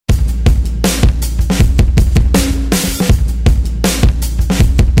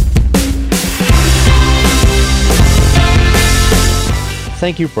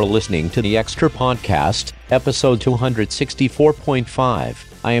Thank you for listening to the Extra Podcast, episode 264.5.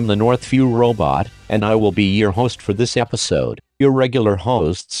 I am the Northview Robot, and I will be your host for this episode. Your regular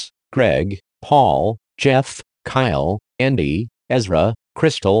hosts, Greg, Paul, Jeff, Kyle, Andy, Ezra,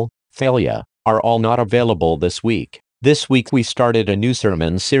 Crystal, Thalia, are all not available this week. This week we started a new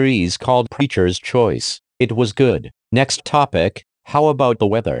sermon series called Preacher's Choice. It was good. Next topic, how about the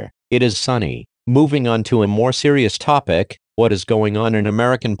weather? It is sunny. Moving on to a more serious topic, what is going on in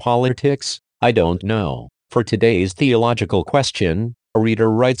American politics? I don't know. For today's theological question, a reader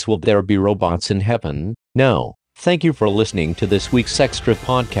writes, will there be robots in heaven? No. Thank you for listening to this week's Extra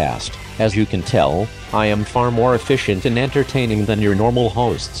Podcast. As you can tell, I am far more efficient and entertaining than your normal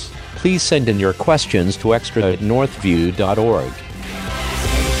hosts. Please send in your questions to extra@northview.org.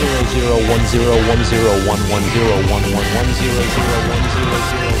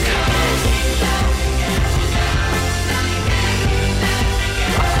 001010110110110010.